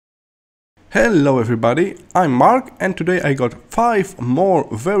Hello everybody, I'm Mark and today I got 5 more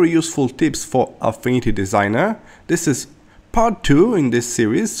very useful tips for Affinity Designer. This is part 2 in this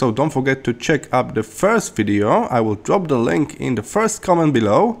series, so don't forget to check out the first video. I will drop the link in the first comment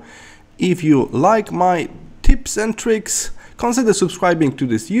below. If you like my tips and tricks, consider subscribing to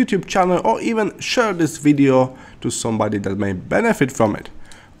this YouTube channel or even share this video to somebody that may benefit from it.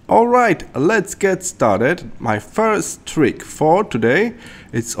 Alright, let's get started. My first trick for today,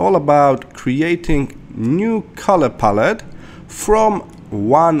 it's all about creating new color palette from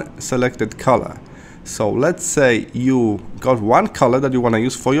one selected color. So let's say you got one color that you want to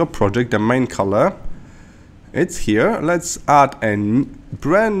use for your project, the main color. It's here. Let's add a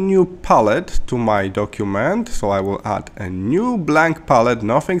brand new palette to my document. So I will add a new blank palette,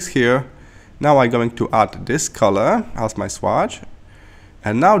 nothing's here. Now I'm going to add this color as my swatch.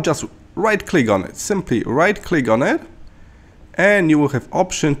 And now just right click on it, simply right click on it, and you will have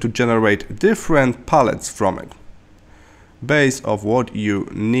option to generate different palettes from it based on what you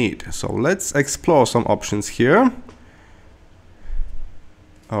need. So let's explore some options here.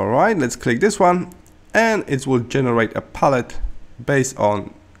 Alright, let's click this one and it will generate a palette based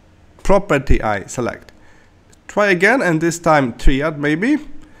on property I select. Try again, and this time triad maybe,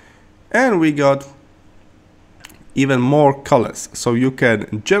 and we got even more colors, so you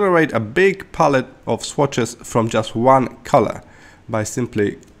can generate a big palette of swatches from just one color by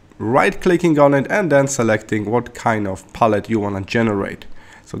simply right clicking on it and then selecting what kind of palette you want to generate.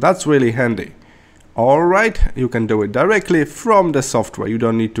 So that's really handy. Alright, you can do it directly from the software, you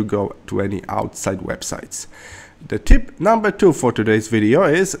don't need to go to any outside websites. The tip number 2 for today's video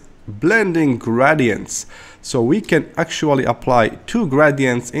is blending gradients. So we can actually apply 2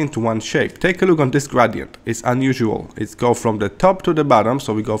 gradients into one shape. Take a look on this gradient. It's unusual. It's go from the top to the bottom,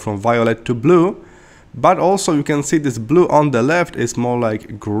 so we go from violet to blue, but also you can see this blue on the left is more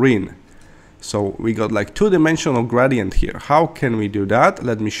like green. So we got like 2-dimensional gradient here. How can we do that?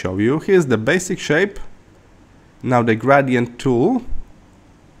 Let me show you. Here's the basic shape. Now the gradient tool.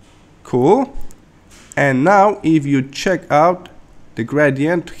 Cool. And now if you check out the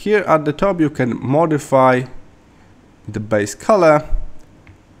gradient here at the top, you can modify the base color.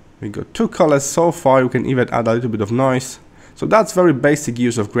 We got 2 colors so far. You can even add a little bit of noise. So that's very basic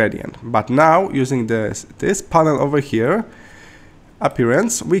use of gradient. But now using this panel over here,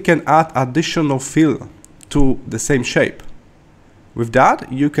 appearance, we can add additional fill to the same shape. With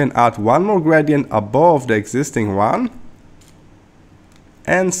that, you can add one more gradient above the existing one,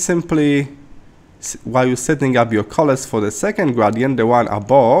 and simply while you're setting up your colors for the second gradient, the one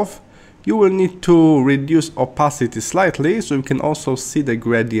above, you will need to reduce opacity slightly so you can also see the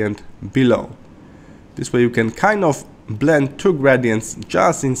gradient below. This way you can kind of blend 2 gradients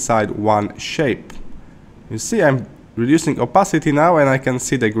just inside one shape. You see, I'm reducing opacity now and I can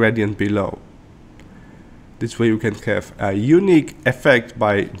see the gradient below. This way you can have a unique effect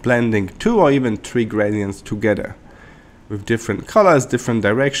by blending 2 or even 3 gradients together, with different colors, different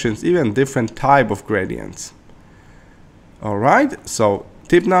directions, even different type of gradients. Alright, so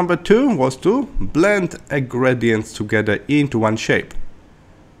tip number 2 was to blend gradients together into one shape.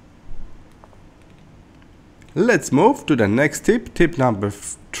 Let's move to the next tip, tip number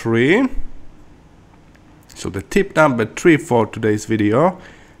 3. So the tip number 3 for today's video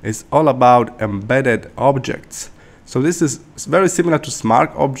is all about embedded objects. So this is very similar to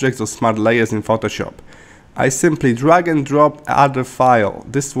smart objects or smart layers in Photoshop. I simply drag and drop other file.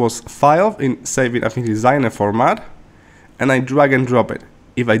 This was file saved in Affinity Designer format, and I drag and drop it.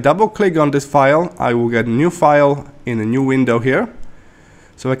 If I double click on this file, I will get a new file in a new window here.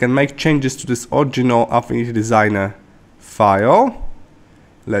 So I can make changes to this original Affinity Designer file.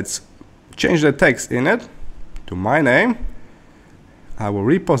 Let's change the text in it to my name. I will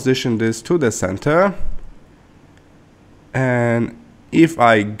reposition this to the center. And if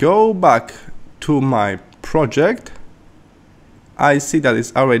I go back to my project, I see that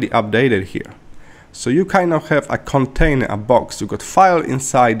it's already updated here. So you kind of have a container, a box. You got file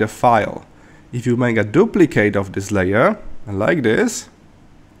inside the file. If you make a duplicate of this layer like this,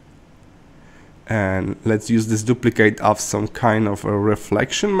 and let's use this duplicate of some kind of a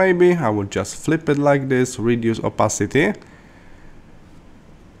reflection maybe, I will just flip it like this, reduce opacity,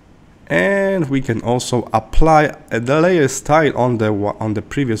 and we can also apply the layer style on the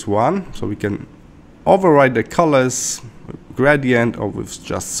previous one. So we can override the colors, gradient, or with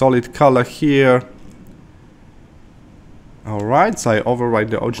just solid color here. Alright, so I override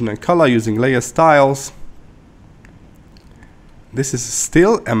the original color using layer styles. This is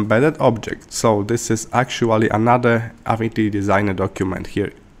still embedded object, so this is actually another Affinity Designer document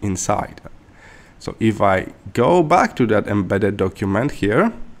here inside. So if I go back to that embedded document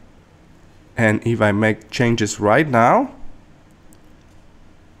here, And if I make changes right now,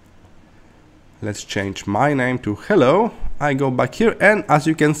 let's change my name to hello. I go back here, and as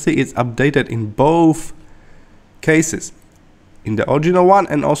you can see, it's updated in both cases, in the original one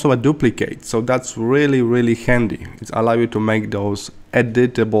and also a duplicate. So that's really handy. It allows you to make those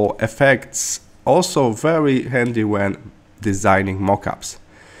editable effects. Also very handy when designing mockups.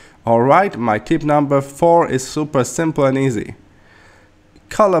 Alright, my tip number 4 is super simple and easy.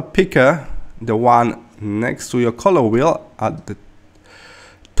 Color picker, the one next to your color wheel at the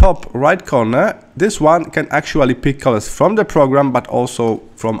top right corner, this one can actually pick colors from the program but also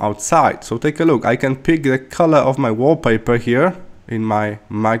from outside. So take a look, I can pick the color of my wallpaper here in my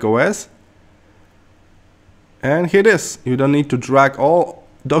macOS, and here it is. You don't need to drag all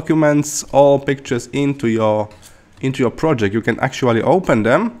documents, all pictures into your project. You can actually open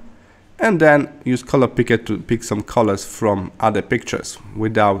them and then use color picker to pick some colors from other pictures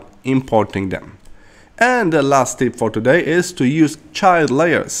without importing them. And the last tip for today is to use child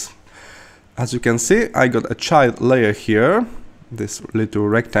layers. As you can see, I got a child layer here, this little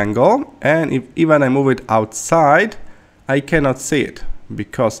rectangle, and even I move it outside, I cannot see it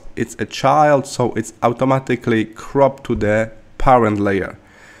because it's a child, so it's automatically cropped to the parent layer.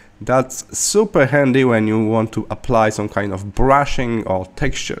 That's super handy when you want to apply some kind of brushing or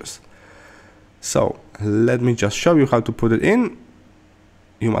textures. So let me just show you how to put it in.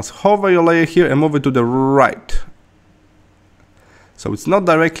 You must hover your layer here and move it to the right. So it's not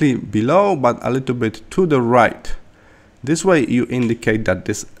directly below, but a little bit to the right. This way you indicate that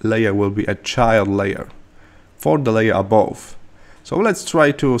this layer will be a child layer for the layer above. So let's try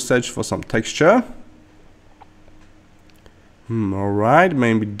to search for some texture. Alright,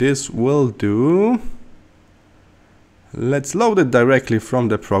 maybe this will do. Let's load it directly from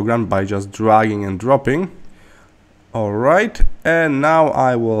the program by just dragging and dropping. Alright, and now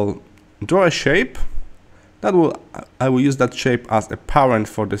I will draw a shape. I will use that shape as a parent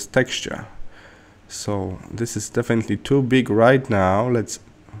for this texture. So this is definitely too big right now. Let's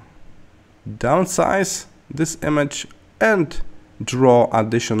downsize this image and draw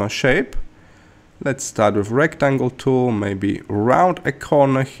additional shape. Let's start with rectangle tool, maybe round a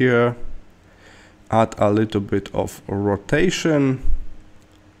corner here, add a little bit of rotation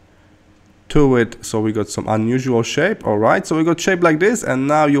to it, so we got some unusual shape. Alright, so we got shape like this, and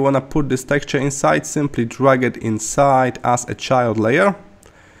now you want to put this texture inside. Simply drag it inside as a child layer,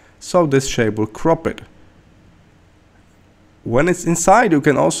 so this shape will crop it. When it's inside, you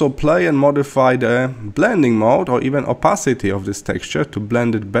can also play and modify the blending mode or even opacity of this texture to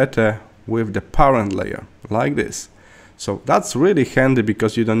blend it better with the parent layer, like this. So that's really handy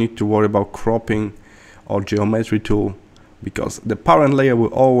because you don't need to worry about cropping or geometry tool, because the parent layer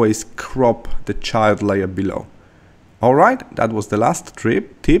will always crop the child layer below. Alright, that was the last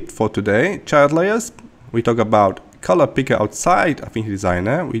tip for today. Child layers. We talk about color picker outside Affinity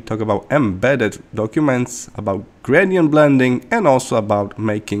Designer. We talk about embedded documents, about gradient blending, and also about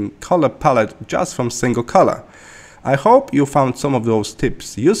making color palette just from single color. I hope you found some of those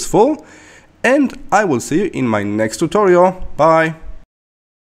tips useful, and I will see you in my next tutorial. Bye!